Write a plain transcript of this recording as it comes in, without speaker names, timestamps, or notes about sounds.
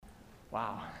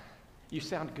Wow, you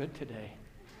sound good today.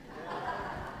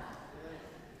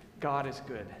 God is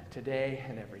good today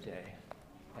and every day.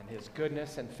 And his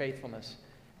goodness and faithfulness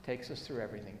takes us through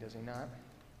everything, does he not?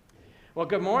 Well,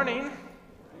 good morning.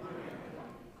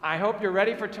 I hope you're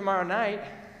ready for tomorrow night.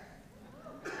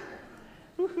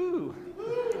 Woohoo!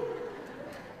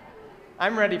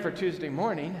 I'm ready for Tuesday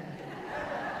morning.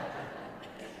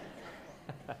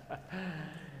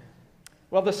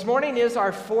 Well, this morning is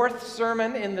our fourth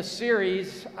sermon in the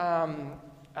series,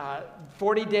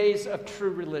 40 Days of True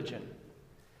Religion.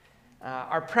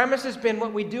 Our premise has been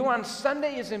what we do on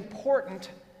Sunday is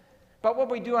important, but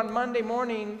what we do on Monday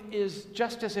morning is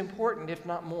just as important, if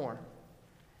not more.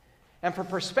 And for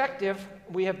perspective,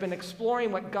 we have been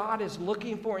exploring what God is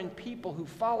looking for in people who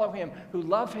follow him, who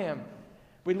love him.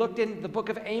 We looked in the book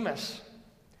of Amos.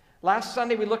 Last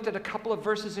Sunday, we looked at a couple of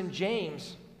verses in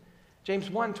James.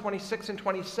 James 1, 26 and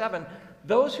 27.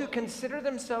 Those who consider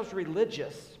themselves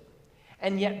religious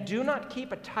and yet do not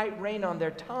keep a tight rein on their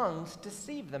tongues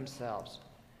deceive themselves,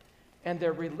 and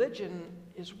their religion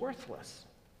is worthless.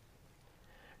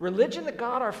 Religion that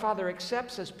God our Father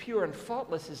accepts as pure and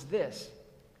faultless is this: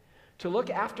 to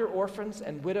look after orphans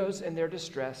and widows in their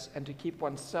distress and to keep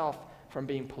oneself from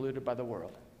being polluted by the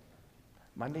world.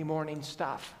 Monday morning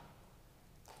stuff.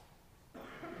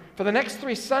 For the next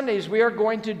 3 Sundays, we are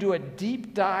going to do a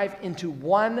deep dive into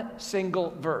one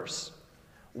single verse.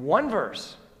 One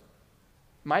verse.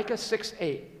 Micah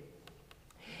 6:8.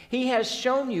 He has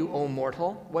shown you, O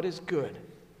mortal, what is good.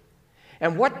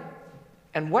 And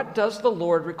what does the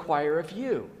Lord require of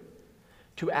you?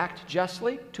 To act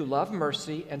justly, to love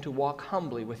mercy, and to walk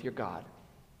humbly with your God.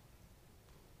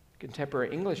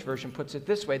 Contemporary English version puts it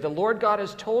this way: the Lord God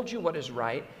has told you what is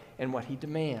right and what he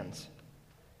demands.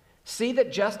 See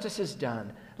that justice is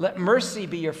done. Let mercy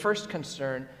be your first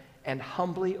concern, and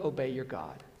humbly obey your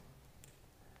God.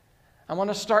 I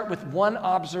want to start with one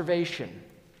observation.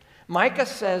 Micah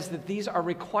says that these are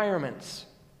requirements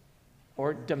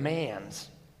or demands.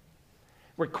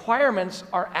 Requirements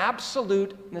are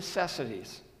absolute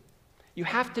necessities. You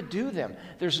have to do them.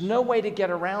 There's no way to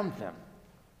get around them.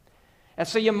 And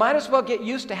so you might as well get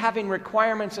used to having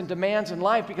requirements and demands in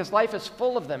life, because life is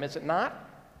full of them, is it not?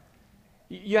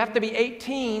 You have to be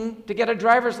 18 to get a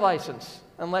driver's license,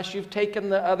 unless you've taken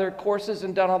the other courses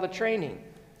and done all the training.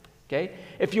 Okay?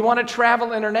 If you want to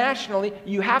travel internationally,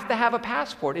 you have to have a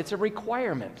passport. It's a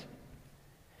requirement.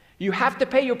 You have to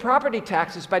pay your property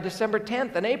taxes by December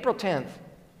 10th and April 10th.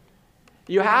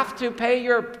 You have to pay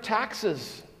your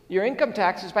taxes, your income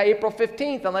taxes, by April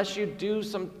 15th, unless you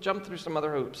jump through some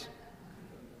other hoops.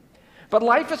 But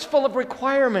life is full of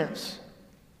requirements.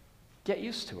 Get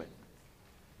used to it.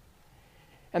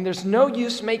 And there's no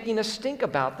use making a stink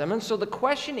about them. And so the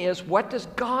question is, what does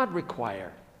God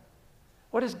require?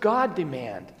 What does God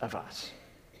demand of us?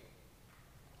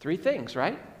 3 things,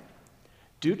 right?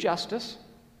 Do justice,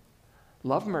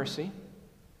 love mercy,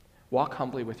 walk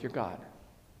humbly with your God.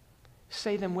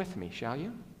 Say them with me, shall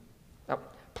you? Oh,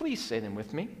 please say them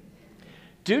with me.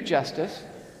 Do justice,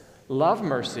 love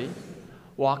mercy,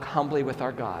 walk humbly with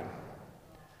our God.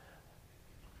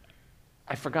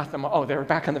 I forgot them. Oh, they were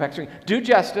back on the back screen. Do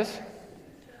justice,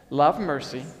 love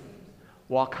mercy,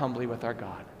 walk humbly with our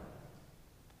God.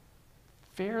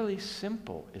 Fairly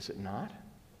simple, is it not?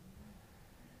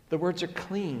 The words are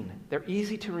clean. They're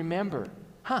easy to remember.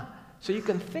 So you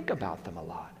can think about them a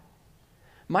lot.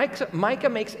 Micah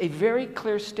makes a very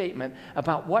clear statement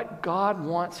about what God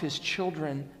wants his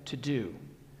children to do.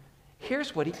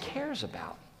 Here's what he cares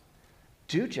about.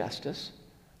 Do justice,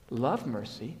 love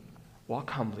mercy, walk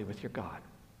humbly with your God.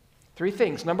 3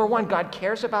 things. Number 1, God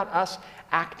cares about us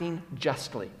acting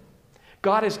justly.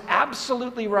 God is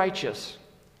absolutely righteous.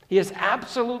 He is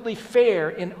absolutely fair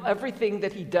in everything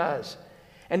that he does.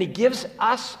 And he gives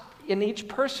us, in each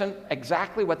person,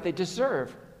 exactly what they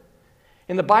deserve.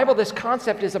 In the Bible, this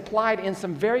concept is applied in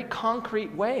some very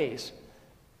concrete ways.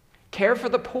 Care for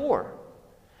the poor.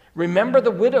 Remember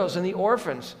the widows and the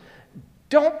orphans.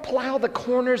 Don't plow the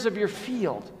corners of your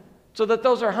field so that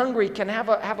those who are hungry can have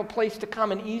a place to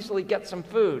come and easily get some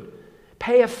food.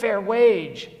 Pay a fair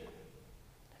wage.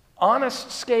 Honest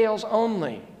scales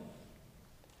only.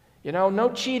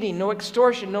 No cheating, no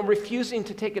extortion, no refusing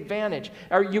to take advantage.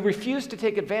 Or you refuse to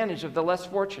take advantage of the less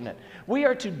fortunate. We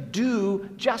are to do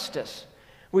justice.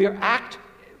 We are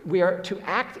to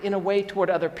act in a way toward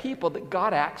other people that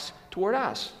God acts toward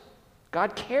us.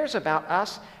 God cares about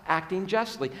us acting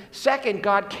justly. Second,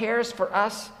 God cares for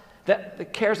us,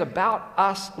 that cares about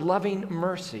us loving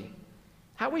mercy.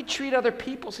 How we treat other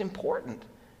people is important.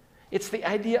 It's the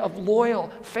idea of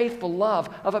loyal, faithful love,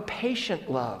 of a patient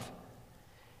love.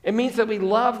 It means that we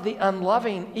love the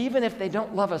unloving even if they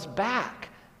don't love us back.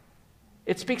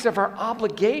 It speaks of our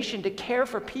obligation to care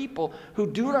for people who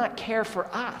do not care for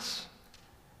us.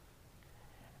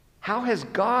 How has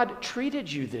God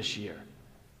treated you this year?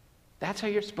 That's how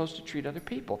you're supposed to treat other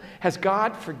people. Has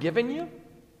God forgiven you?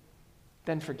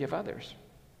 Then forgive others.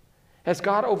 Has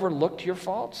God overlooked your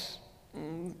faults?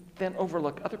 Then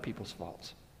overlook other people's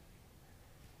faults.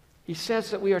 He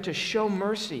says that we are to show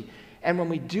mercy, and when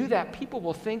we do that, people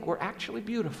will think we're actually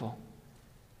beautiful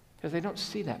because they don't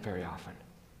see that very often.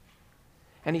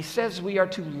 And he says we are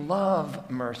to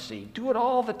love mercy. Do it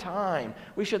all the time.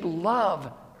 We should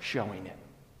love showing it.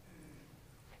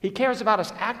 He cares about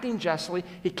us acting justly.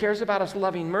 He cares about us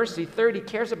loving mercy. Third, he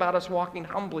cares about us walking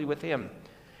humbly with him.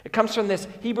 It comes from this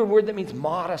Hebrew word that means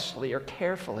modestly or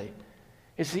carefully.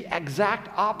 It's the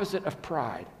exact opposite of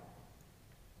pride.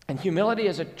 And humility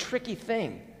is a tricky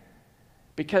thing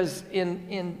because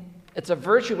it's a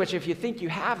virtue which if you think you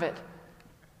have it,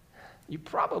 you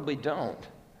probably don't.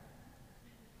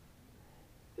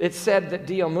 It's said that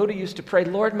D.L. Moody used to pray,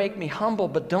 "Lord, make me humble,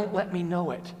 but don't let me know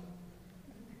it."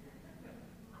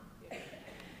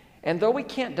 And though we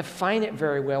can't define it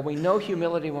very well, we know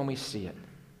humility when we see it.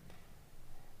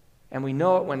 And we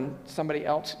know it when somebody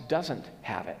else doesn't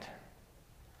have it.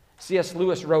 C.S.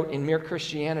 Lewis wrote in Mere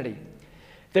Christianity,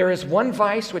 "There is one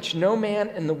vice which no man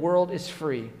in the world is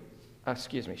free."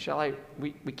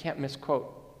 We can't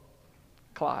misquote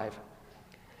Clive.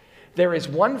 "There is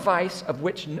one vice of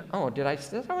which,"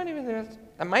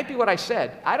 that might be what I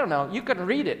said. I don't know. You could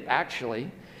read it,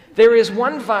 actually. "There is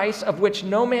one vice of which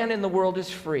no man in the world is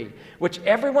free, which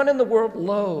everyone in the world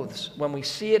loathes when we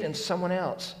see it in someone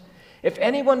else. If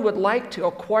anyone would like to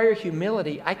acquire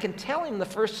humility, I can tell him the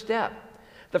first step.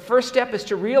 The first step is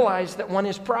to realize that one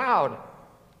is proud.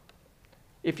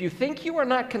 If you think you are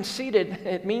not conceited,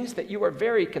 it means that you are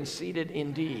very conceited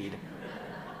indeed."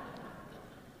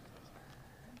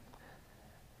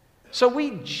 So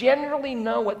we generally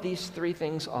know what these three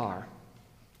things are.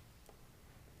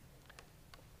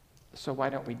 So why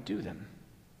don't we do them?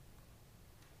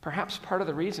 Perhaps part of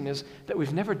the reason is that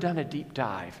we've never done a deep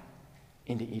dive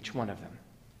into each one of them,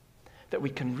 that we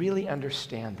can really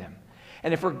understand them.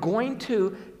 And if we're going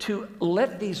to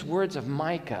let these words of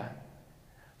Micah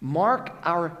mark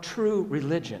our true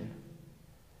religion,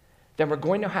 then we're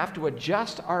going to have to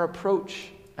adjust our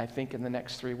approach, I think, in the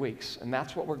next 3 weeks. And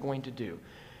that's what we're going to do.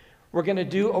 We're going to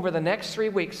do over the next 3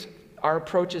 weeks, our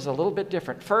approach is a little bit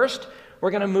different. First,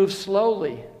 we're going to move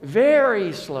slowly,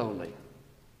 very slowly,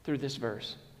 through this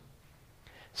verse.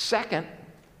 Second,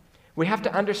 we have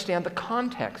to understand the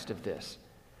context of this,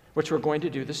 which we're going to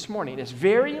do this morning. It's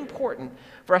very important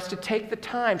for us to take the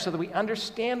time so that we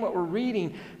understand what we're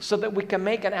reading so that we can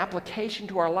make an application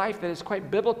to our life that is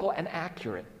quite biblical and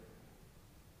accurate.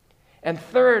 And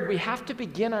third, we have to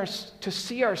begin to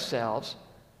see ourselves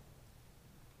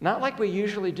not like we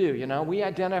usually do. You know, we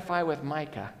identify with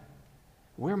Micah.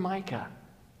 We're Micah.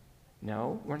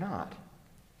 No, we're not.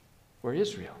 We're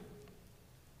Israel.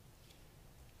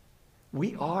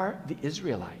 We are the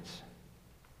Israelites.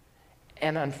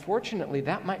 And unfortunately,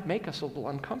 that might make us a little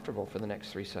uncomfortable for the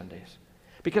next 3 Sundays.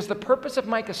 Because the purpose of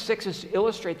Micah 6 is to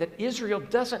illustrate that Israel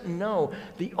doesn't know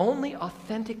the only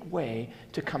authentic way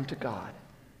to come to God,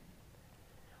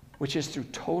 which is through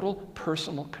total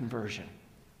personal conversion.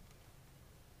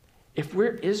 If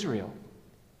we're Israel,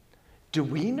 do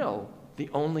we know the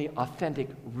only authentic,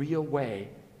 real way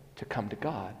to come to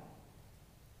God?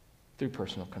 Through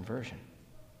personal conversion.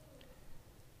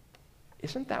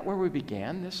 Isn't that where we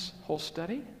began this whole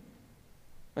study?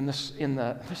 In the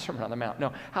Sermon on the Mount.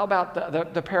 No, how about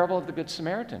the parable of the Good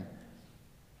Samaritan?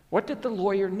 What did the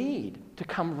lawyer need to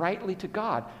come rightly to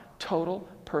God? Total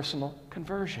personal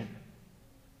conversion.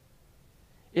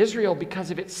 Israel,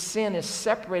 because of its sin, is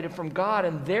separated from God,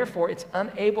 and therefore it's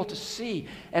unable to see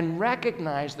and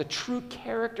recognize the true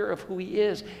character of who He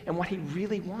is and what He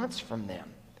really wants from them.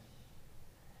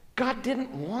 God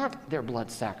didn't want their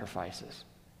blood sacrifices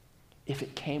if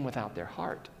it came without their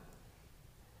heart.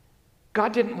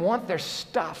 God didn't want their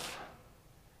stuff,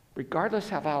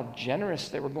 regardless of how generous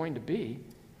they were going to be,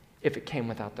 if it came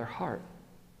without their heart.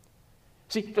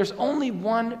 See, there's only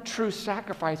one true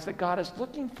sacrifice that God is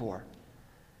looking for.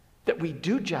 That we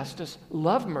do justice,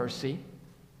 love mercy,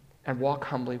 and walk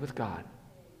humbly with God.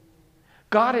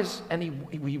 God is, and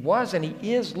He was, and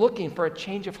He is looking for a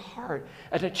change of heart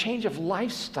and a change of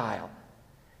lifestyle.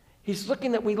 He's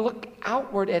looking that we look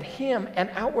outward at Him and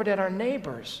outward at our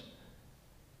neighbors.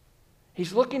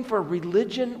 He's looking for a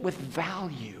religion with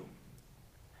value.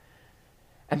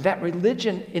 And that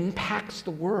religion impacts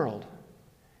the world.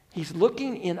 He's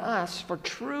looking in us for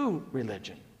true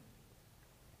religion.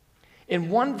 In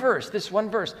one verse, this one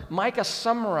verse, Micah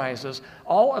summarizes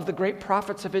all of the great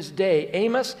prophets of his day,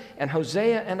 Amos and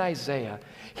Hosea and Isaiah.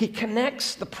 He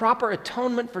connects the proper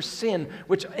atonement for sin,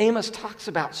 which Amos talks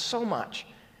about so much.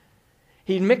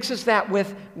 He mixes that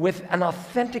with an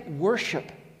authentic worship,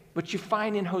 which you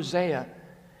find in Hosea.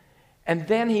 And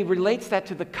then he relates that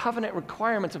to the covenant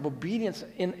requirements of obedience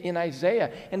in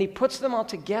Isaiah, and he puts them all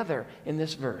together in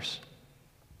this verse.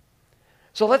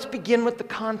 So let's begin with the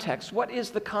context. What is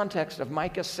the context of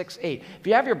Micah 6:8? If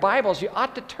you have your Bibles, you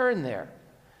ought to turn there.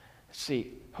 Let's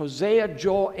see. Hosea,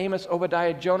 Joel, Amos,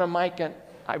 Obadiah, Jonah, Micah.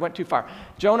 I went too far.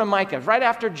 Jonah, Micah. Right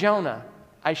after Jonah.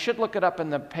 I should look it up in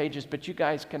the pages, but you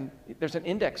guys can. There's an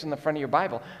index in the front of your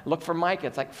Bible. Look for Micah.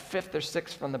 It's like 5th or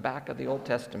 6th from the back of the Old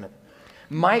Testament.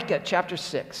 Micah chapter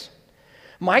 6.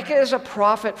 Micah is a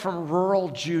prophet from rural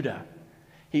Judah.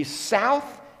 He's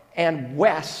south and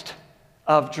west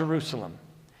of Jerusalem.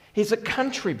 He's a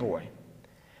country boy,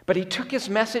 but he took his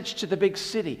message to the big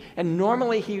city, and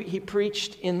normally he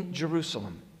preached in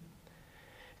Jerusalem.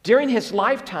 During his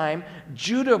lifetime,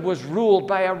 Judah was ruled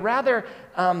by a rather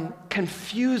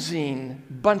confusing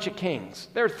bunch of kings.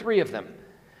 There are 3 of them.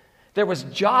 There was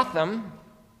Jotham.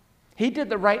 He did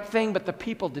the right thing, but the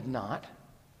people did not.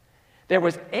 There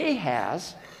was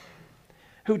Ahaz,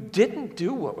 who didn't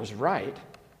do what was right.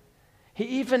 He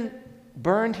even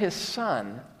burned his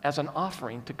son as an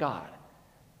offering to God.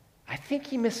 I think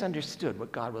he misunderstood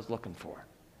what God was looking for.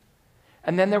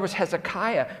 And then there was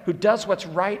Hezekiah, who does what's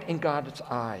right in God's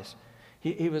eyes.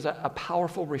 He was a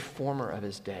powerful reformer of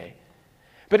his day.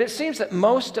 But it seems that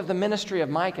most of the ministry of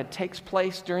Micah takes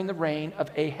place during the reign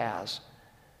of Ahaz.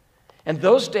 And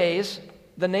those days,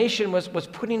 the nation was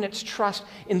putting its trust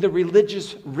in the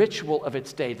religious ritual of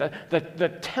its day.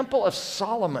 The Temple of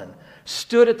Solomon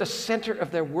stood at the center of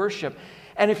their worship.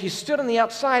 And if you stood on the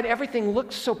outside, everything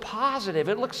looked so positive.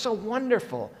 It looked so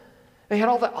wonderful. They had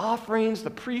all the offerings,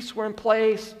 the priests were in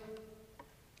place.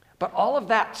 But all of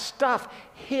that stuff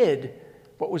hid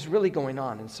what was really going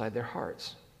on inside their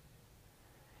hearts.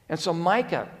 And so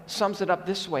Micah sums it up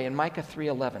this way in Micah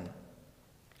 3:11.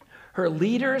 Her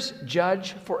leaders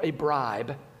judge for a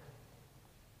bribe.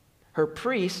 Her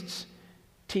priests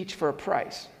teach for a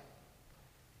price.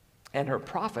 And her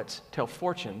prophets tell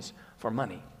fortunes for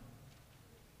money.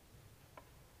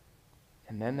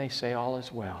 And then they say all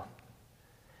is well.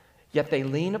 Yet they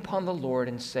lean upon the Lord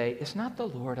and say, is not the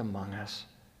Lord among us?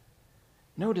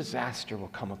 No disaster will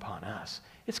come upon us.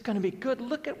 It's going to be good.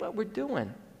 Look at what we're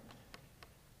doing.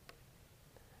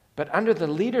 But under the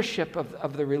leadership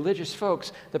of the religious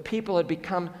folks, the people had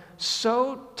become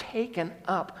so taken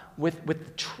up with the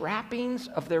trappings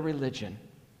of their religion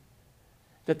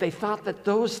that they thought that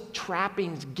those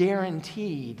trappings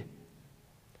guaranteed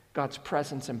God's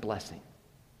presence and blessing.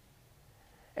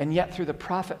 And yet through the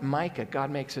prophet Micah, God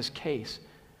makes his case.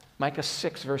 Micah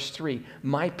 6, verse 3,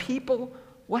 my people,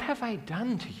 what have I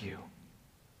done to you?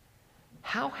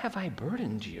 How have I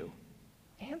burdened you?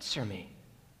 Answer me.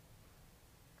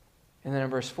 And then in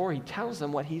verse 4, he tells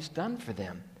them what he's done for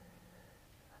them.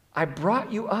 I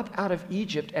brought you up out of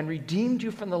Egypt and redeemed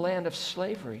you from the land of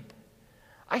slavery.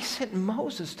 I sent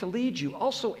Moses to lead you,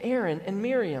 also Aaron and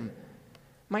Miriam.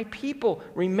 My people,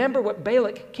 remember what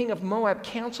Balak, king of Moab,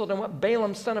 counseled and what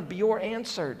Balaam, son of Beor,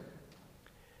 answered.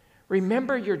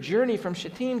 Remember your journey from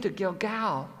Shittim to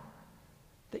Gilgal,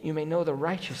 that you may know the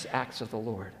righteous acts of the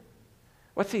Lord.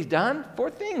 What's he done? 4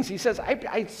 things. He says,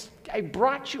 I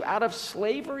brought you out of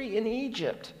slavery in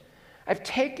Egypt. I've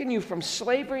taken you from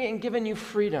slavery and given you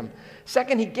freedom.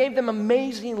 Second, he gave them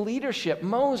amazing leadership,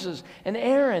 Moses and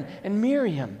Aaron and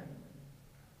Miriam.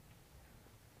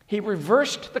 He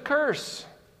reversed the curse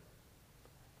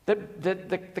that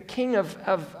the king of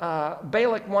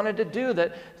Balak wanted to do,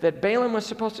 that Balaam was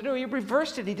supposed to do. He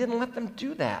reversed it. He didn't let them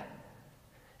do that.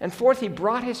 And fourth, he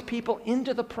brought his people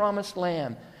into the promised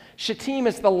land. Shittim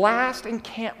is the last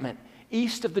encampment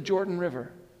east of the Jordan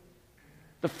River.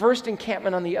 The first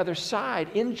encampment on the other side,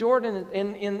 in Jordan,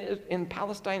 in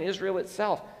Palestine, Israel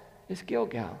itself, is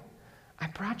Gilgal. I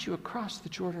brought you across the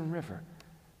Jordan River.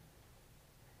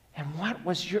 And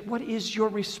what is your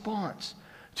response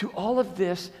to all of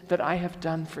this that I have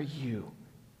done for you?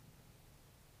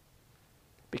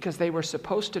 Because they were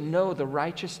supposed to know the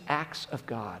righteous acts of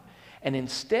God. And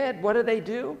instead, what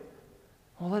do?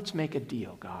 Well, let's make a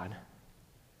deal, God.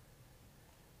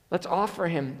 Let's offer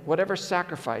him whatever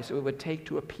sacrifice it would take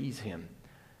to appease him.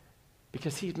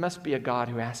 Because he must be a God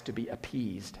who has to be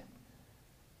appeased.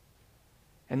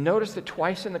 And notice that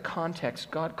twice in the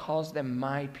context, God calls them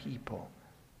my people.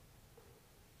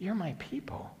 You're my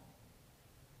people.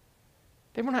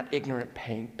 They were not ignorant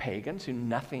pagans who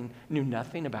knew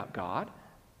nothing about God.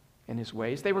 in his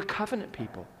ways. They were covenant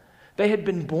people. They had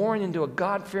been born into a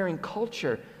God-fearing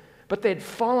culture, but they had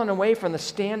fallen away from the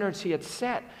standards he had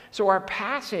set. So our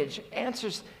passage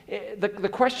answers, the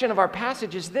question of our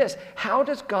passage is this: how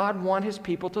does God want his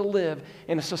people to live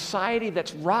in a society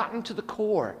that's rotten to the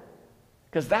core?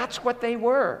 Because that's what they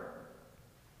were.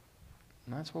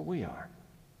 And that's what we are.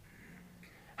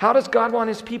 How does God want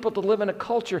his people to live in a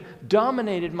culture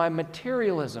dominated by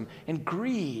materialism and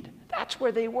greed? That's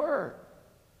where they were.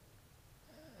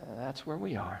 That's where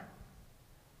we are.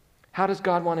 How does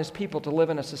God want his people to live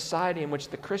in a society in which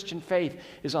the Christian faith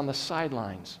is on the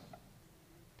sidelines,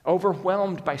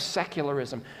 overwhelmed by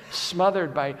secularism,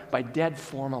 smothered by dead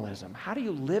formalism? How do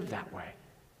you live that way?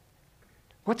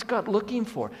 What's God looking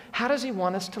for? How does he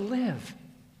want us to live?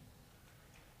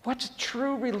 What's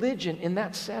true religion in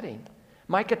that setting?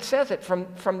 Micah says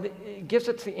it gives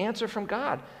it the answer from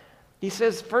God. He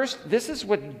says, first, this is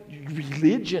what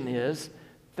religion is,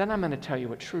 then I'm going to tell you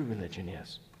what true religion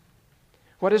is.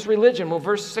 What is religion? Well,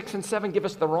 verse 6 and 7 give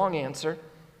us the wrong answer.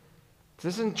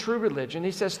 This isn't true religion.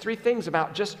 He says three things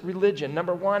about just religion.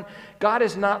 Number one, God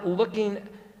is not looking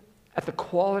at the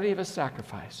quality of a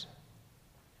sacrifice.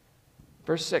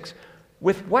 Verse 6,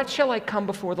 with what shall I come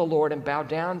before the Lord and bow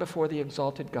down before the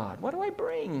exalted God? What do I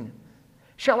bring?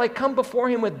 Shall I come before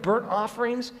him with burnt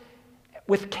offerings,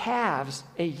 with calves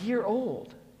a year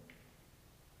old?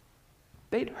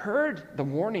 They'd heard the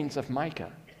warnings of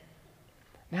Micah.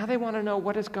 Now they want to know,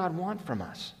 what does God want from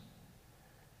us?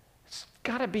 It's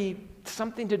got to be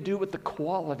something to do with the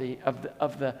quality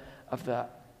of the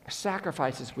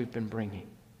sacrifices we've been bringing.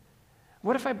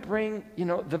 What if I bring,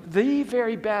 the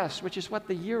very best, which is what,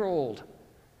 the year old,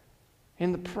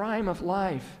 in the prime of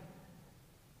life?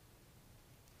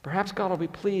 Perhaps God will be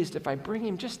pleased if I bring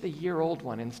him just the year-old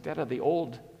one instead of the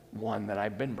old one that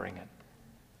I've been bringing.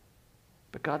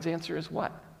 But God's answer is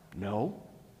what? No,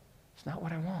 it's not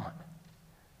what I want.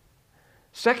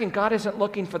 Second, God isn't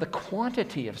looking for the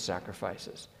quantity of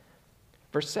sacrifices.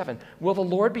 Verse 7, will the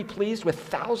Lord be pleased with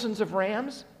thousands of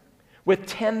rams, with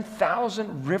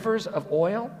 10,000 rivers of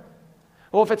oil?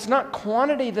 Well, if it's not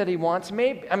quantity that he wants,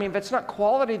 if it's not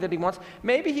quality that he wants,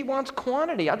 maybe he wants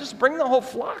quantity. I'll just bring the whole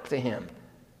flock to him.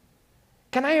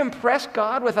 Can I impress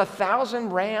God with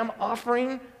 1,000 ram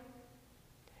offering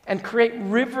and create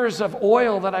rivers of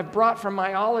oil that I've brought from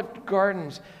my olive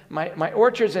gardens, my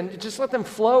orchards, and just let them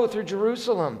flow through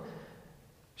Jerusalem?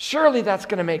 Surely that's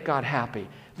going to make God happy.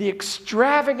 The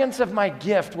extravagance of my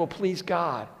gift will please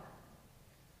God.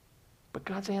 But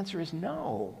God's answer is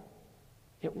no,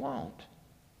 it won't.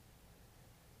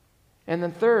 And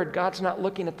then third, God's not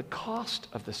looking at the cost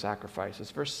of the sacrifices.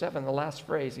 Verse 7, the last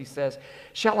phrase, he says,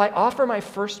 shall I offer my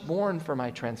firstborn for my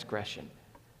transgression?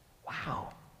 Wow.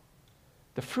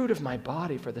 The fruit of my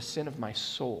body for the sin of my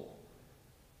soul.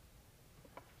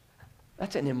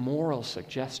 That's an immoral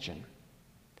suggestion.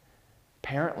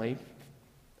 Apparently,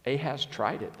 Ahaz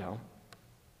tried it, though.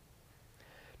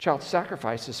 Child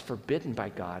sacrifice is forbidden by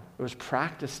God. It was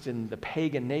practiced in the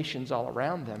pagan nations all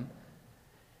around them.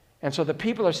 And so the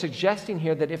people are suggesting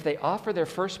here that if they offer their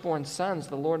firstborn sons,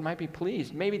 the Lord might be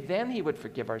pleased. Maybe then he would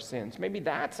forgive our sins. Maybe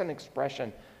that's an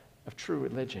expression of true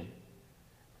religion.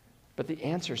 But the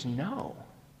answer is no.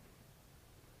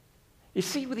 You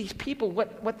see, with these people,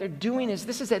 what they're doing is,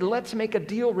 this is a let's make a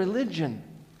deal religion.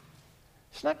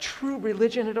 It's not true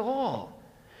religion at all.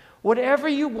 Whatever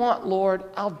you want, Lord,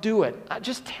 I'll do it.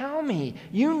 Just tell me.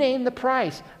 You name the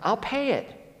price. I'll pay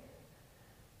it.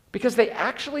 Because they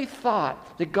actually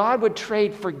thought that God would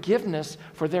trade forgiveness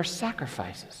for their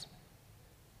sacrifices.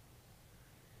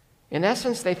 In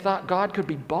essence, they thought God could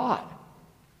be bought.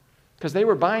 Because they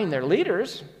were buying their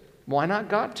leaders. Why not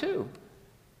God too?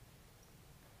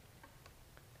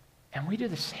 And we do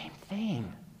the same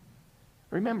thing.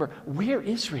 Remember, we're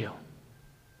Israel.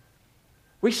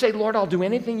 We say, Lord, I'll do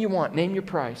anything you want. Name your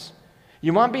price.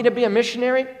 You want me to be a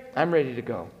missionary? I'm ready to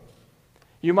go.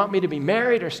 You want me to be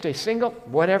married or stay single?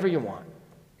 Whatever you want.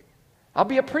 I'll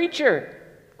be a preacher.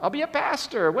 I'll be a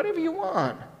pastor. Whatever you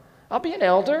want. I'll be an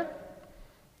elder.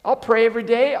 I'll pray every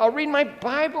day. I'll read my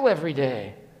Bible every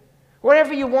day.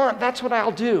 Whatever you want, that's what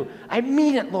I'll do. I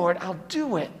mean it, Lord. I'll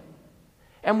do it.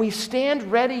 And we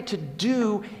stand ready to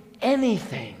do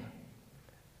anything.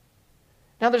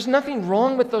 Now, there's nothing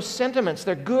wrong with those sentiments.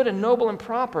 They're good and noble and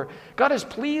proper. God is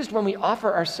pleased when we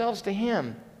offer ourselves to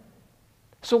him.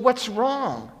 So what's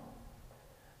wrong?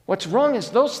 What's wrong is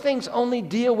those things only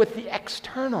deal with the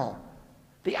external,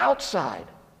 the outside.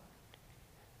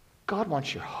 God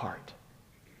wants your heart.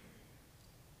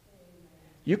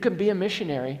 You can be a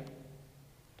missionary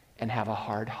and have a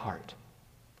hard heart.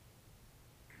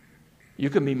 You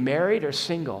can be married or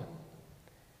single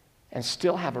and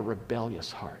still have a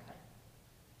rebellious heart.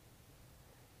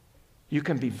 You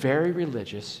can be very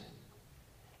religious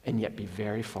and yet be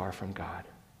very far from God.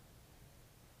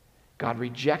 God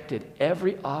rejected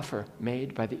every offer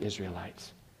made by the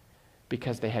Israelites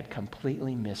because they had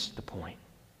completely missed the point.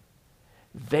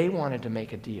 They wanted to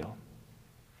make a deal,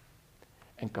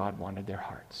 and God wanted their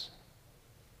hearts.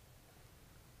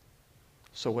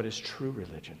 So what is true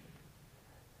religion?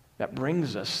 That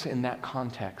brings us in that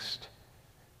context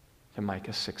to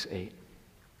Micah 6:8.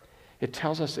 It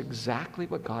tells us exactly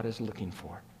what God is looking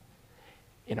for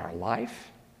in our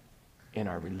life, in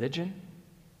our religion.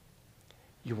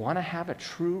 You want to have a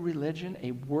true religion,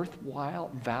 a worthwhile,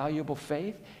 valuable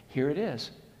faith? Here it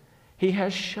is. He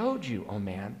has showed you, O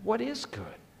man, what is good.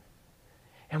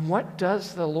 And what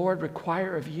does the Lord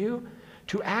require of you?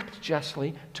 To act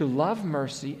justly, to love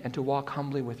mercy, and to walk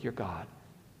humbly with your God.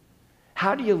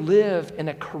 How do you live in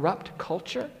a corrupt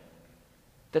culture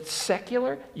that's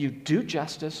secular? You do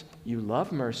justice, you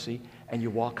love mercy, and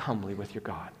you walk humbly with your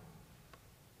God.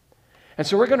 And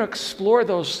so we're going to explore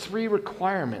those three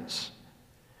requirements.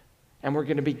 And we're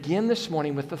going to begin this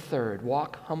morning with the third,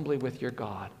 walk humbly with your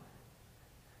God.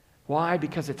 Why?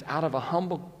 Because it's out of a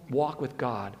humble walk with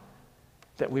God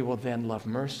that we will then love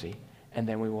mercy, and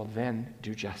then we will then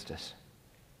do justice.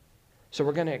 So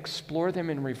we're going to explore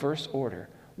them in reverse order,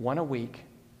 one a week.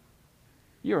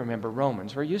 You remember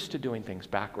Romans. We're used to doing things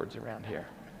backwards around here.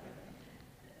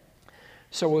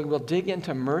 So we will dig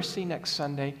into mercy next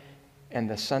Sunday, and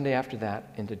the Sunday after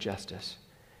that into justice.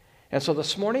 And so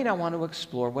this morning I want to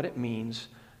explore what it means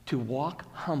to walk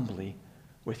humbly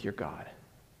with your God.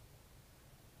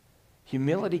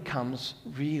 Humility comes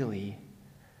really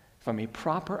from a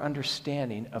proper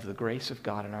understanding of the grace of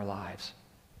God in our lives.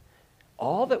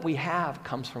 All that we have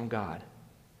comes from God.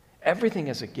 Everything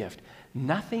is a gift.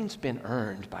 Nothing's been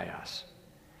earned by us.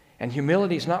 And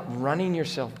humility is not running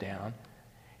yourself down.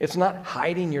 It's not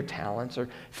hiding your talents or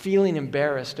feeling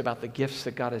embarrassed about the gifts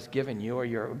that God has given you or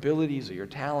your abilities or your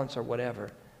talents or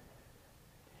whatever.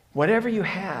 Whatever you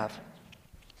have,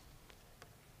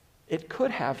 it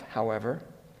could have, however,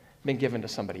 been given to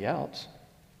somebody else.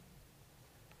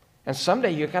 And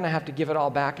someday you're going to have to give it all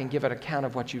back and give an account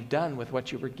of what you've done with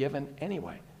what you were given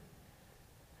anyway.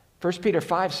 1 Peter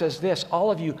 5 says this,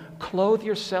 all of you clothe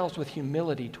yourselves with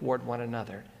humility toward one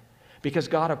another, because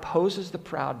God opposes the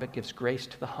proud but gives grace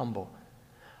to the humble.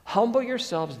 Humble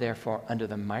yourselves, therefore, under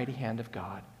the mighty hand of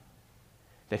God,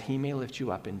 that he may lift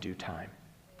you up in due time.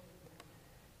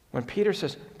 When Peter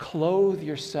says, clothe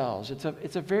yourselves,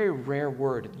 it's a very rare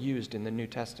word used in the New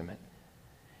Testament.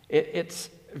 It's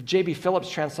J.B.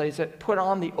 Phillips translates it, put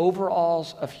on the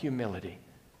overalls of humility.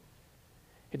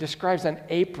 It describes an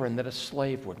apron that a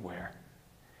slave would wear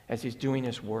as he's doing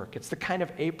his work. It's the kind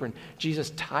of apron Jesus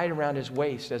tied around his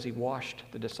waist as he washed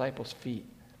the disciples' feet.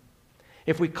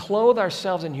 If we clothe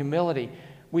ourselves in humility,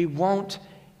 we won't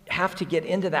have to get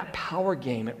into that power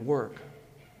game at work.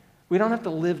 We don't have to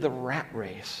live the rat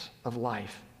race of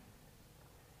life.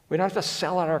 We don't have to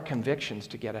sell out our convictions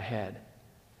to get ahead.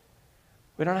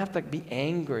 We don't have to be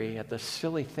angry at the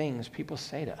silly things people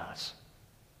say to us.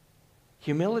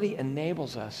 Humility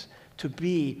enables us to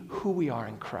be who we are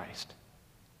in Christ.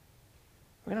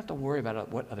 We don't have to worry about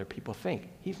what other people think.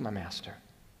 He's my master.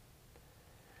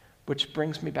 Which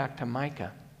brings me back to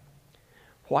Micah.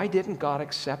 Why didn't God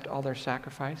accept all their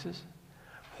sacrifices?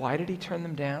 Why did he turn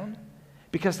them down?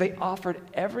 Because they offered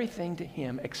everything to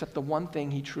him except the one thing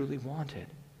he truly wanted,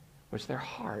 was their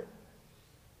heart.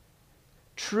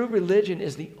 True religion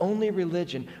is the only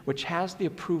religion which has the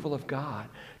approval of God.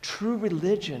 True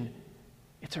religion,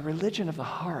 it's a religion of the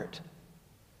heart.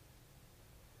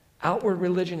 Outward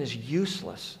religion is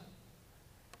useless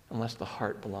unless the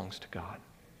heart belongs to God.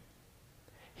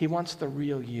 He wants the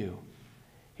real you.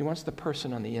 He wants the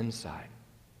person on the inside.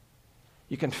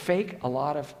 You can fake a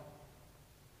lot of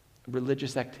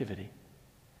religious activity,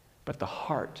 but the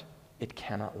heart, it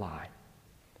cannot lie.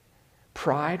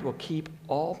 Pride will keep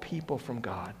all people from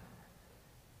God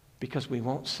because we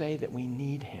won't say that we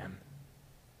need him.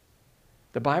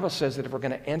 The Bible says that if we're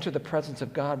going to enter the presence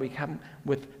of God, we come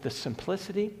with the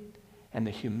simplicity and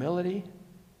the humility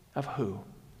of who?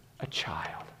 A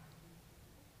child.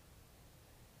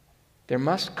 There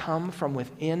must come from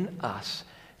within us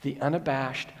the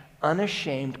unabashed,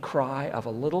 unashamed cry of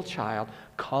a little child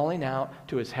calling out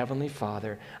to his heavenly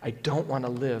Father, I don't want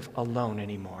to live alone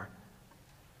anymore.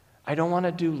 I don't want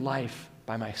to do life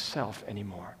by myself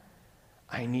anymore.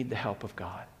 I need the help of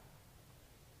God.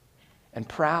 And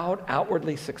proud,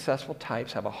 outwardly successful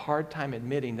types have a hard time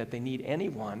admitting that they need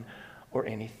anyone or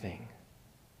anything.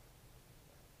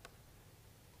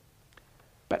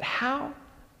 But how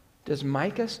does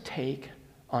Micah's take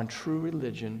on true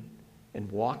religion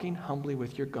and walking humbly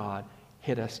with your God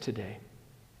hit us today?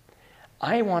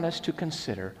 I want us to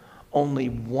consider only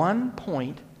one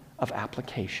point of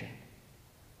application.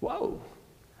 Whoa,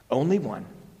 only one.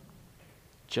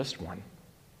 Just one.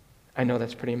 I know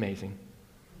that's pretty amazing.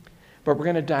 But we're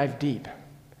going to dive deep,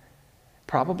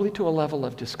 probably to a level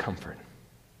of discomfort.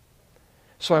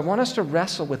 So I want us to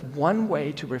wrestle with one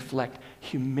way to reflect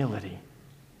humility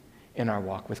in our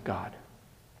walk with God.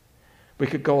 We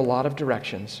could go a lot of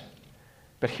directions,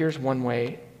 but here's one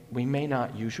way we may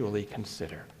not usually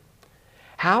consider.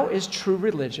 How is true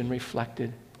religion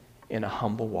reflected in a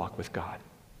humble walk with God?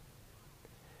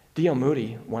 D.L.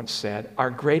 Moody once said, "Our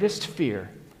greatest fear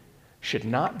should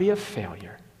not be of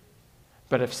failure,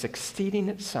 but of succeeding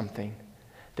at something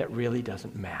that really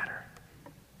doesn't matter."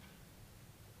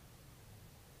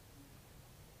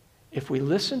 If we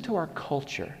listen to our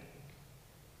culture,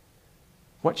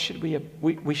 what should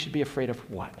we should be afraid of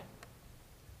what?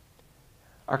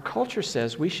 Our culture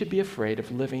says we should be afraid of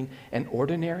living an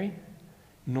ordinary,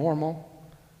 normal,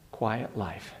 quiet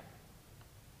life.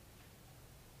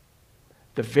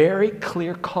 The very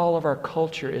clear call of our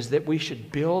culture is that we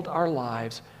should build our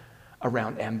lives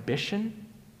around ambition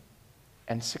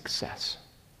and success.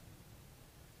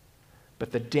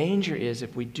 But the danger is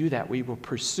if we do that, we will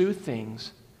pursue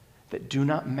things that do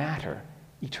not matter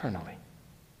eternally.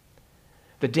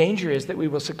 The danger is that we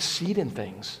will succeed in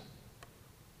things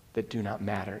that do not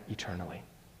matter eternally.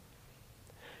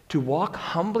 To walk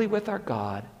humbly with our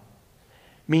God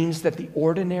means that the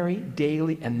ordinary,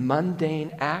 daily, and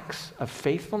mundane acts of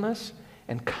faithfulness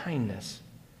and kindness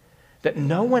that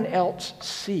no one else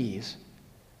sees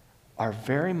are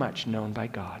very much known by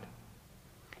God.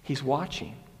 He's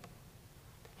watching.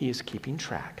 He is keeping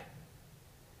track.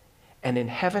 And in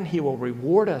heaven, He will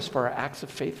reward us for our acts of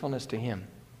faithfulness to Him,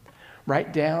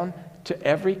 right down to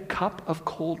every cup of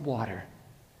cold water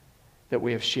that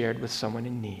we have shared with someone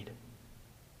in need.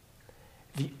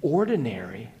 The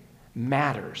ordinary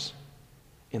matters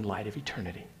in light of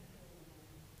eternity.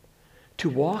 To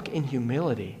walk in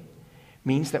humility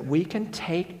means that we can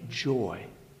take joy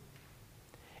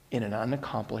in an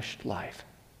unaccomplished life.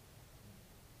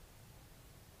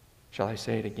 Shall I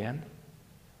say it again?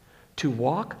 To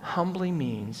walk humbly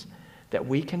means that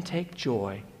we can take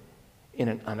joy in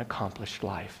an unaccomplished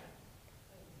life.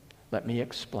 Let me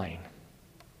explain.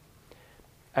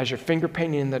 As you're finger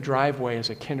painting in the driveway as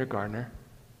a kindergartner,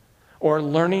 or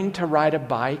learning to ride a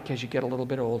bike as you get a little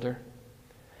bit older,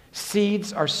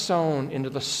 seeds are sown into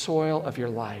the soil of your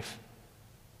life.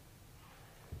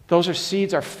 Those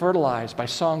seeds are fertilized by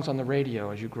songs on the radio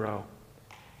as you grow.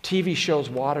 TV shows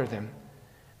water them.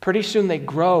 Pretty soon they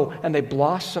grow and they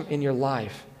blossom in your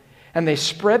life. And they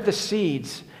spread the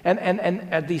seeds,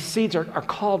 and these seeds are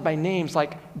called by names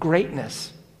like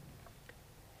greatness,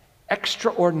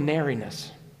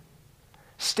 extraordinariness,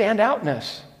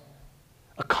 standoutness,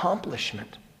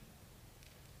 accomplishment.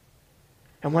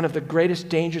 And one of the greatest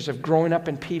dangers of growing up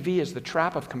in PV is the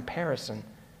trap of comparison.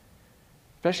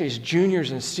 Especially as juniors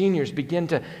and seniors begin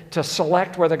to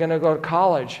select where they're going to go to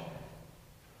college.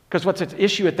 Because what's at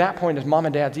issue at that point is mom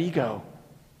and dad's ego,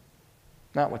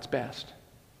 not what's best.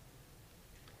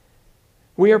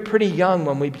 We are pretty young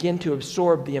when we begin to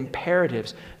absorb the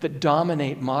imperatives that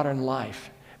dominate modern life.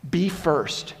 Be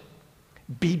first.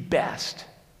 Be best.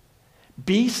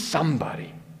 Be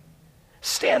somebody.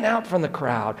 Stand out from the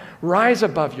crowd. Rise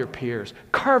above your peers.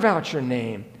 Carve out your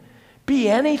name. Be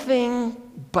anything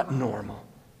but normal.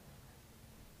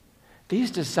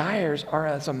 These desires are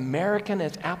as American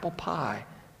as apple pie.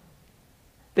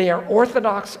 They are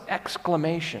orthodox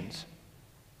exclamations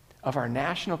of our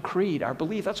national creed, our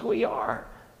belief. That's who we are.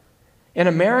 In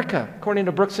America, according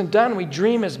to Brooks and Dunn, we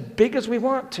dream as big as we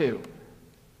want to.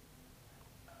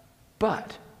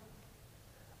 But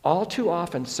all too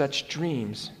often, such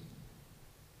dreams,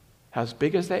 as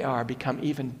big as they are, become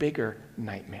even bigger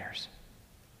nightmares.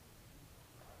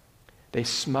 They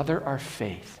smother our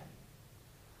faith.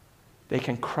 They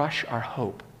can crush our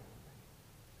hope.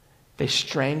 They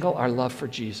strangle our love for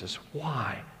Jesus.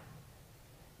 Why?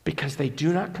 Because they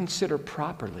do not consider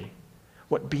properly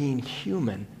what being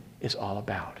human is all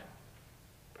about.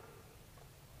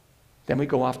 Then we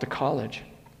go off to college.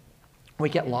 We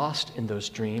get lost in those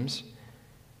dreams.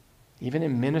 Even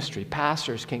in ministry,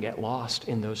 pastors can get lost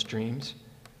in those dreams.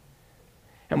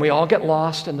 And we all get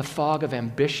lost in the fog of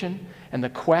ambition and the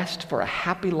quest for a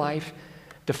happy life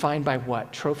defined by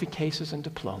what? Trophy cases and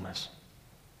diplomas.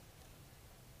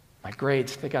 My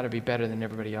grades, they got to be better than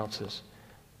everybody else's.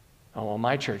 Oh, well,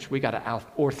 my church, we got to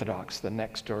out-orthodox the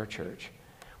next door church.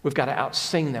 We've got to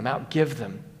out-sing them, out-give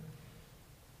them.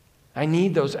 I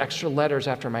need those extra letters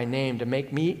after my name to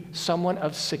make me someone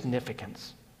of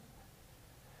significance.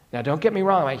 Now, don't get me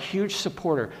wrong, I'm a huge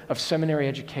supporter of seminary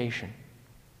education.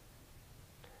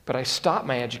 But I stopped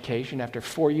my education after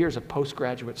 4 years of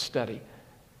postgraduate study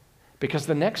because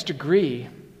the next degree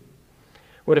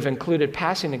would have included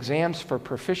passing exams for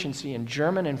proficiency in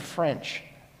German and French.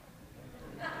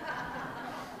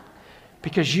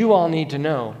 Because you all need to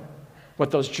know what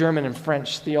those German and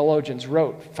French theologians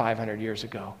wrote 500 years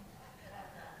ago.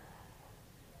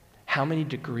 How many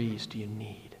degrees do you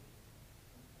need?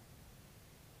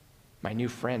 My new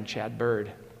friend, Chad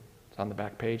Bird, it's on the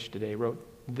back page today, wrote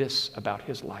this about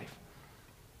his life.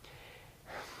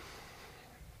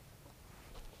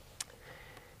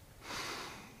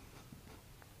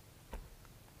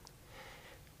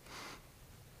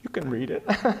 You can read it.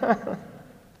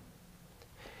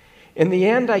 In the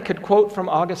end, I could quote from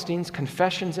Augustine's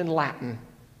Confessions in Latin,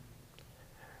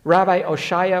 Rabbi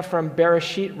Oshaya from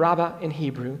Bereshit Rabbah in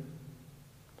Hebrew,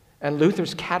 and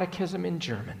Luther's Catechism in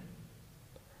German.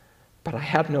 But I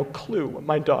had no clue what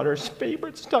my daughter's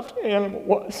favorite stuffed animal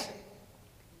was.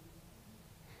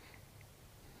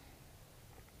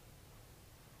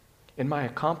 In my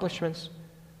accomplishments,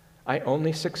 I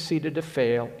only succeeded to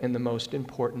fail in the most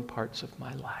important parts of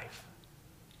my life.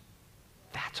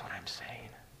 That's what I'm saying.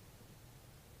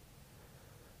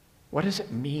 What does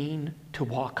it mean to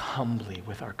walk humbly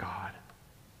with our God?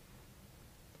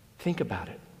 Think about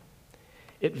it.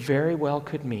 It very well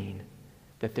could mean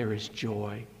that there is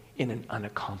joy in an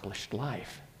unaccomplished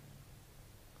life.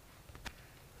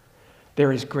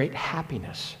 There is great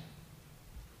happiness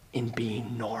in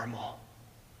being normal.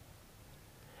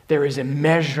 There is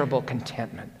immeasurable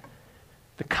contentment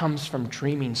that comes from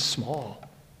dreaming small.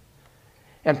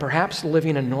 And perhaps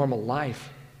living a normal life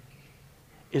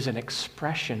is an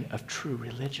expression of true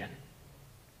religion.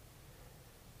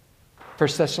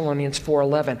 1 Thessalonians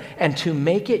 4:11, and to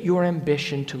make it your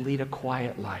ambition to lead a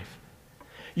quiet life.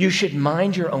 You should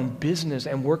mind your own business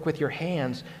and work with your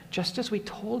hands, just as we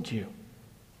told you.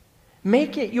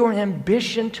 Make it your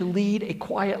ambition to lead a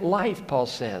quiet life, Paul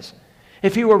says.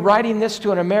 If he were writing this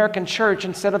to an American church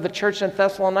instead of the church in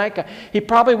Thessalonica, he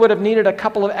probably would have needed a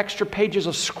couple of extra pages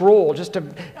of scroll just to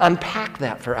unpack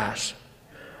that for us.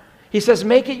 He says,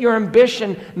 make it your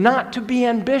ambition not to be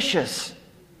ambitious.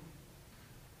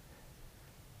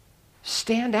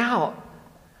 Stand out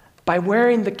by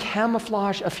wearing the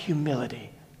camouflage of humility.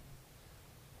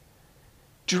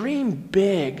 Dream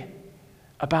big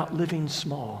about living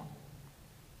small.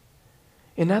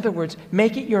 In other words,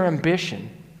 make it your ambition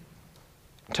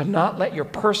to not let your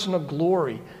personal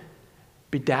glory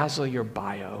bedazzle your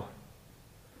bio.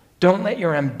 Don't let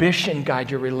your ambition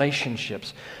guide your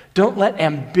relationships. Don't let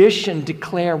ambition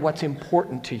declare what's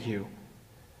important to you.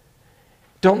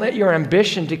 Don't let your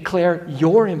ambition declare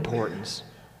your importance.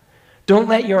 Don't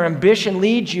let your ambition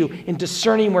lead you in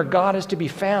discerning where God is to be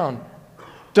found.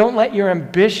 Don't let your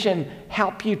ambition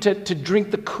help you to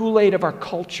drink the Kool-Aid of our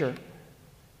culture.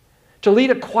 To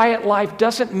lead a quiet life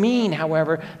doesn't mean,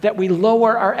 however, that we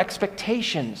lower our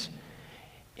expectations.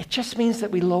 It just means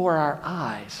that we lower our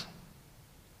eyes.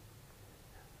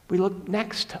 We look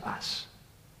next to us.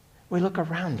 We look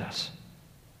around us.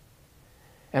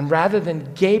 And rather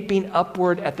than gaping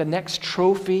upward at the next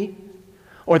trophy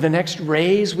or the next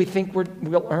raise we think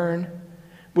we'll earn,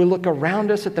 we look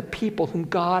around us at the people whom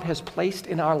God has placed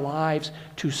in our lives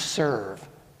to serve.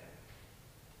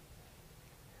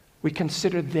 We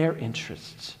consider their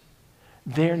interests,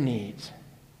 their needs,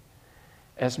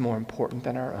 as more important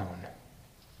than our own.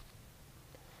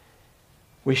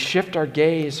 We shift our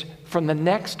gaze from the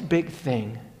next big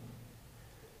thing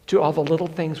to all the little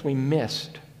things we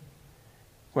missed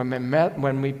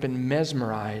when we've been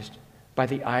mesmerized by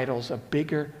the idols of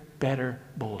bigger, better,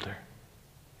 bolder.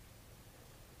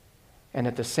 And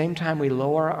at the same time, we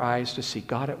lower our eyes to see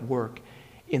God at work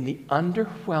in the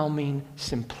underwhelming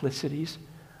simplicities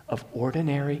of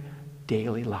ordinary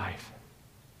daily life.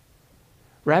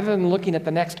 Rather than looking at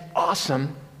the next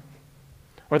awesome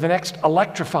or the next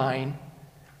electrifying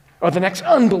or the next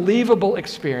unbelievable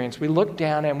experience, we look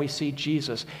down and we see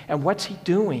Jesus. And what's he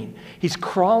doing? He's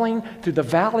crawling through the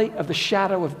valley of the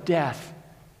shadow of death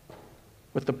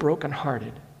with the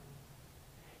brokenhearted.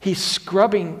 He's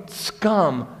scrubbing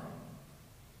scum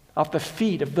off the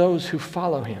feet of those who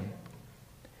follow him.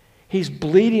 He's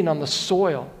bleeding on the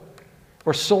soil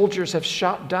where soldiers have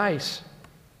shot dice.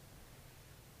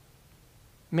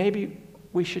 Maybe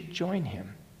we should join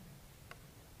him.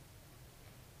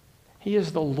 He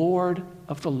is the Lord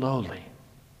of the lowly.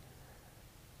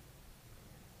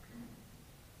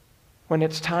 When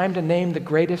it's time to name the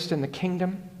greatest in the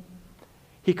kingdom,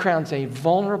 He crowns a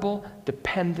vulnerable,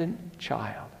 dependent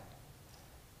child.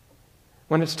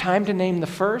 When it's time to name the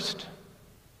first,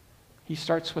 he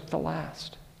starts with the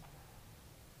last.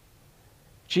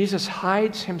 Jesus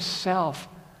hides himself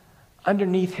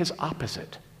underneath his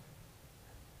opposite.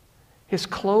 His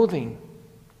clothing.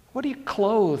 What do you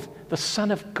clothe the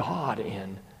Son of God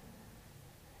in?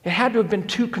 It had to have been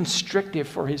too constrictive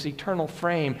for his eternal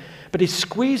frame, but he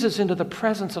squeezes into the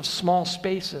presence of small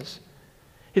spaces.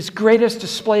 His greatest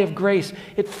display of grace,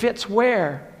 it fits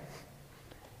where?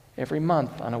 Every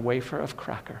month on a wafer of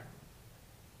cracker.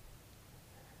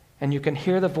 And you can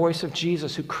hear the voice of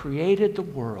Jesus who created the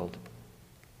world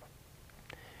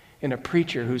in a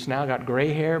preacher who's now got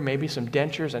gray hair, maybe some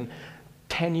dentures, and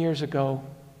 10 years ago,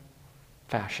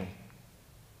 fashion.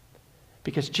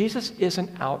 Because Jesus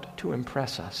isn't out to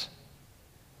impress us,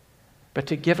 but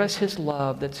to give us his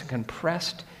love that's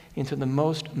compressed into the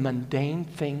most mundane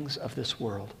things of this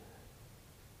world.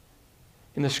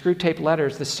 In the Screwtape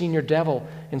Letters, the senior devil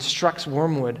instructs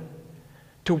Wormwood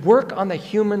to work on the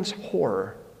human's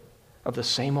horror of the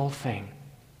same old thing.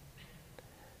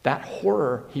 That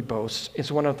horror, he boasts,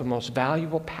 is one of the most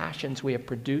valuable passions we have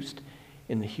produced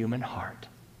in the human heart.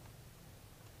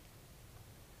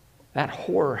 That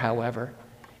horror, however,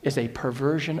 is a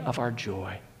perversion of our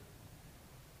joy.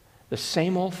 The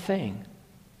same old thing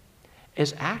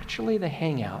is actually the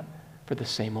hangout for the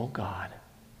same old God.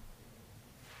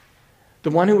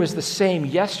 The one who is the same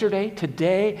yesterday,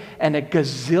 today, and a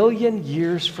gazillion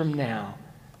years from now.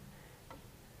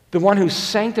 The one who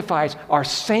sanctifies our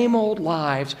same old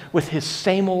lives with his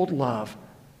same old love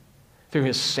through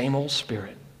his same old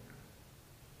Spirit.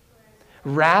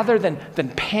 Rather than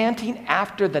panting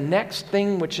after the next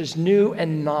thing which is new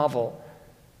and novel,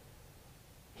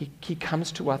 he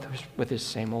comes to us with his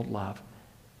same old love.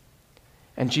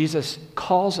 And Jesus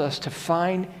calls us to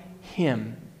find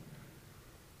him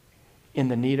in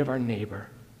the need of our neighbor.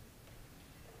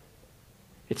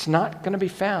 It's not going to be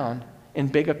found in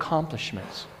big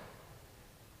accomplishments,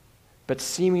 but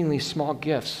seemingly small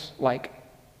gifts like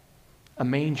a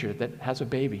manger that has a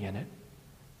baby in it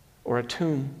or a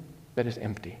tomb that is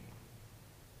empty.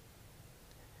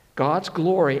 God's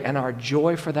glory and our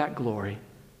joy for that glory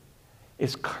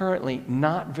is currently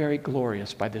not very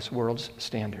glorious by this world's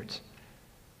standards.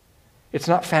 It's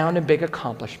not found in big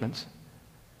accomplishments,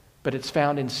 but it's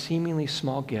found in seemingly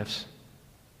small gifts.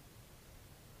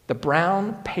 The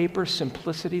brown paper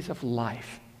simplicities of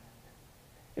life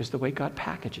is the way God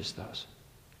packages those.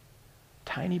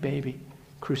 Tiny baby,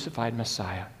 crucified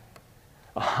Messiah,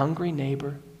 a hungry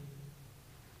neighbor,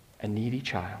 a needy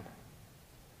child.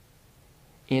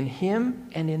 In him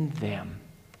and in them,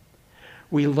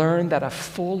 we learn that a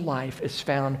full life is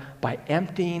found by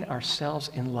emptying ourselves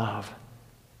in love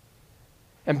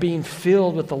and being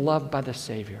filled with the love by the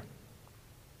Savior,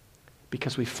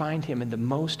 because we find him in the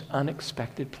most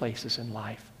unexpected places in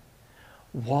life.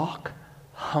 Walk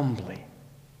humbly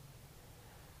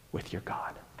with your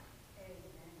God. Amen.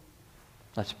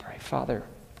 Let's pray. Father,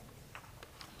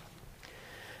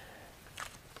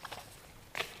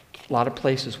 a lot of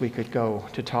places we could go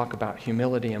to talk about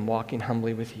humility and walking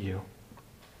humbly with you.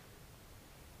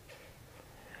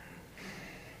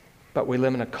 But we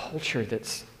live in a culture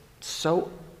that's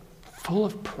so full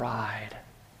of pride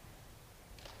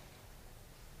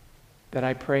that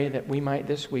I pray that we might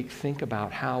this week think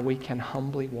about how we can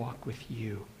humbly walk with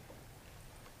you.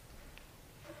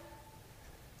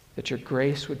 That your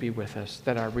grace would be with us,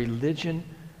 that our religion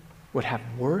would have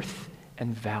worth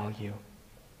and value.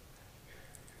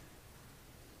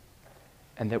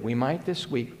 And that we might this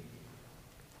week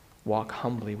walk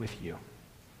humbly with you.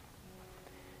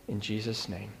 In Jesus'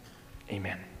 name,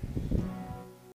 amen.